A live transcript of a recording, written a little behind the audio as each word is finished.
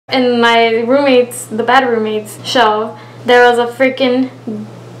In my roommate's, the bad roommate's shelf, there was a freaking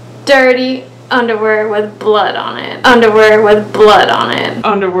dirty underwear with blood on it. Underwear with blood on it.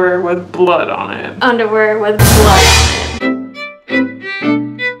 Underwear with blood on it. Underwear with blood on it.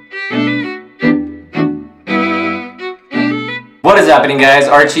 What is happening, guys?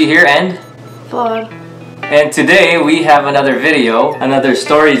 Archie here and Flor. And today we have another video, another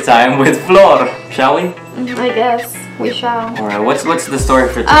story time with Flor, shall we? I guess we shall. Alright, what's the story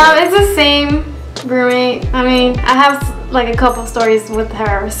for today? It's the same roommate. I mean, I have like a couple stories with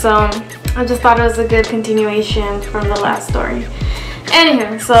her, so I just thought it was a good continuation from the last story.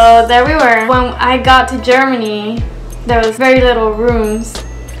 Anywho, so there we were. When I got to Germany, there was very little rooms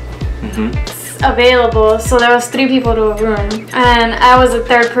available, so there was 3 people to a room, and I was the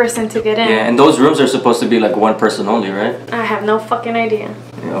 3rd person to get in. Yeah, and those rooms are supposed to be like one person only, right? I have no fucking idea.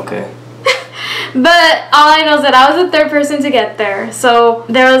 Yeah, okay. But all I know is that I was the 3rd person to get there. So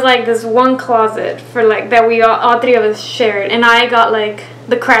there was like this one closet for like that we all 3 of us shared, and I got like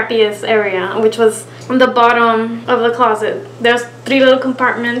the crappiest area, which was on the bottom of the closet. There's 3 little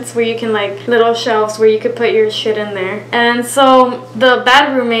compartments where you can like little shelves where you could put your shit in there. And so the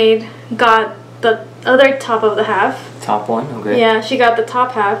bad roommate got the other top of the half. Top one, okay. Yeah, she got the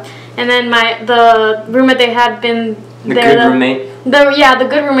top half, and then the roommate that had been the good roommate. The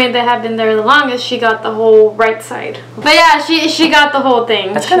good roommate that had been there the longest, she got the whole right side. But yeah, she got the whole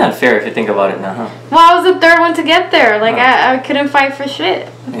thing. That's kind of unfair if you think about it now, huh? Well, I was the 3rd one to get there. Like I couldn't fight for shit.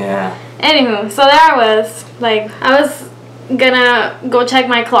 Yeah. Anywho, so there I was. Like I was gonna go check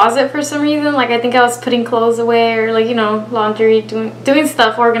my closet for some reason. Like I think I was putting clothes away or like, you know, laundry, doing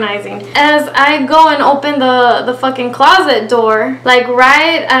stuff, organizing. As I go and open the fucking closet door, like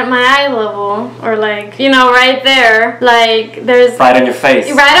right at my eye level, or like, you know, right there, like there's right on your face.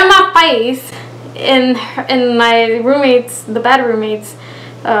 Right on my face, in my roommate's, the bad roommate's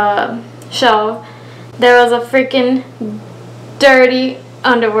shelf, there was a freaking dirty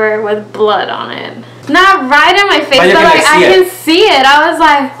underwear with blood on it. Not right on my face, but like I can see it. I was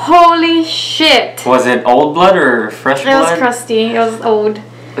like, holy shit. Was it old blood or fresh blood? It was crusty. It was old.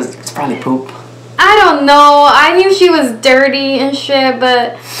 It's probably poop. I don't know. I knew she was dirty and shit,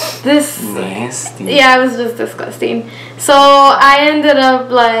 but this... Nasty. Yeah, it was just disgusting. So I ended up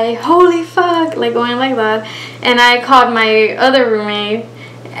like, holy fuck, like going like that. And I called my other roommate,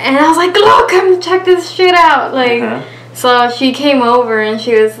 and I was like, look, come check this shit out. Like... So she came over and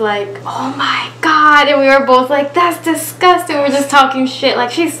she was like, oh my god, and we were both like, that's disgusting. We're just talking shit, like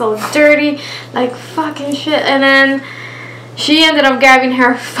she's so dirty, like fucking shit. And then she ended up grabbing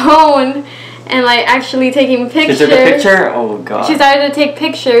her phone and like actually taking pictures. She took a picture? Oh god. She started to take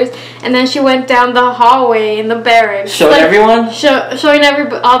pictures, and then she went down the hallway in the barracks. Showing like, everyone? Showing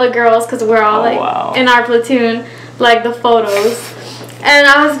all the girls, because we're all like in our platoon, like the photos. And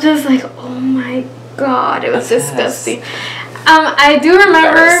I was just like, oh my god, it was disgusting. I do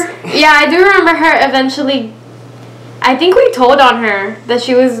remember, yeah, I do remember her eventually, I think we told on her that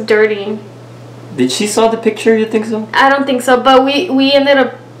she was dirty. Did she saw the picture, you think so? I don't think so, but we ended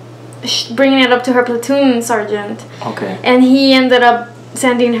up bringing it up to her platoon sergeant. Okay. And he ended up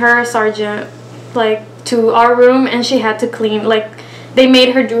sending her sergeant, like, to our room, and she had to clean, like, they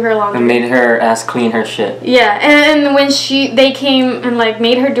made her do her laundry. And made her ass clean her shit. Yeah, and when they came and, like,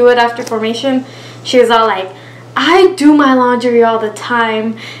 made her do it after formation, she was all like, I do my laundry all the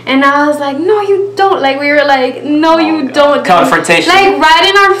time. And I was like, no, you don't. Like, we were like, no, you don't. Confrontation. Like, right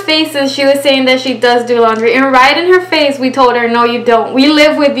in our faces, she was saying that she does do laundry. And right in her face, we told her, no, you don't. We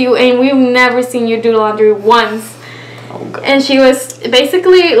live with you, and we've never seen you do laundry once. Oh, God. And she was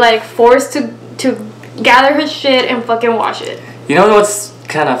basically, like, forced to gather her shit and fucking wash it. You know what's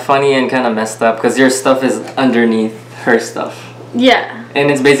kind of funny and kind of messed up? Because your stuff is underneath her stuff. Yeah.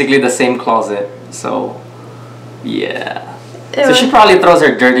 And it's basically the same closet. So, yeah. So she probably throws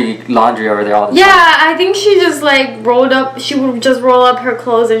her dirty laundry over there all the time. Yeah, I think she just like she would just roll up her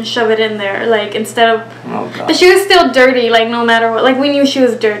clothes and shove it in there, like instead of... Oh god. But she was still dirty, like no matter what. Like we knew she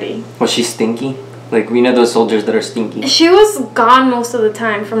was dirty. Was she stinky? Like we know those soldiers that are stinky. She was gone most of the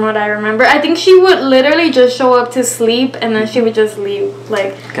time from what I remember. I think she would literally just show up to sleep and then she would just leave.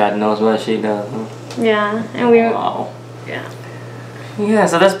 Like... God knows what she does. Huh? Yeah, and we... Wow. Yeah. Yeah,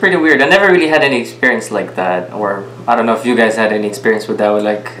 so that's pretty weird. I never really had any experience like that, or I don't know if you guys had any experience with that, with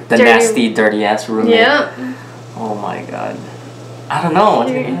like the nasty, dirty ass roommate. Yeah. Oh my god. I don't know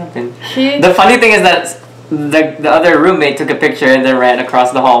what's gonna happen. The funny thing is that the other roommate took a picture and then ran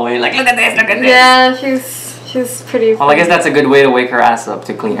across the hallway like, look at this, look at this. Yeah, she was pretty. Well, I guess that's a good way to wake her ass up,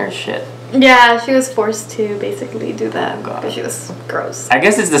 to clean her shit. Yeah, she was forced to basically do that. Oh god. Because she was gross. I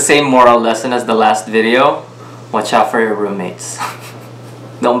guess it's the same moral lesson as the last video. Watch out for your roommates.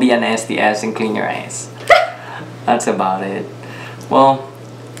 Don't be a nasty ass and clean your ass. That's about it. Well,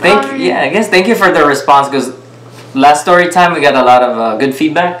 I guess thank you for the response, because last story time we got a lot of good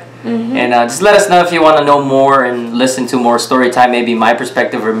feedback. And just let us know if you want to know more and listen to more story time, maybe my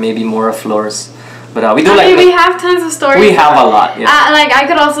perspective or maybe more of Flor's. But we do we have tons of stories. We have a lot. Yeah. Like I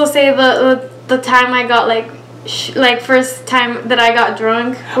could also say the time I got like first time that I got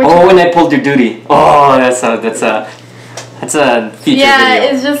drunk. When I pulled your duty. Oh, that's a feature video. Yeah,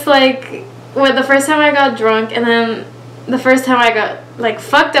 it's just like the first time I got drunk, and then the first time I got like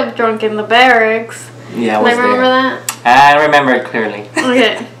fucked up drunk in the barracks. Yeah, I was there. Remember that? I remember it clearly.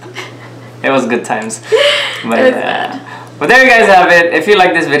 Okay. It was good times. But, it was bad. But there you guys have it. If you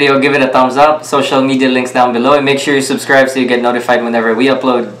like this video, give it a thumbs up. Social media links down below. And make sure you subscribe so you get notified whenever we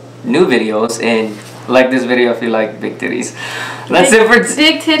upload new videos. And like this video if you like big titties. That's it for...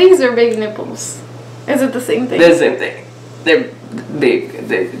 Big titties or big nipples? Is it the same thing? The same thing. They're big.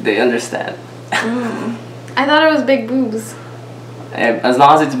 They understand. I thought it was big boobs. As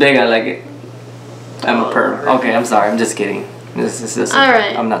long as it's big, I like it. I'm a perv. Okay, I'm sorry. I'm just kidding. This is just...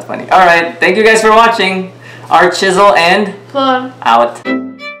 Alright. I'm not funny. Alright, thank you guys for watching. Archiezzle and Flor out.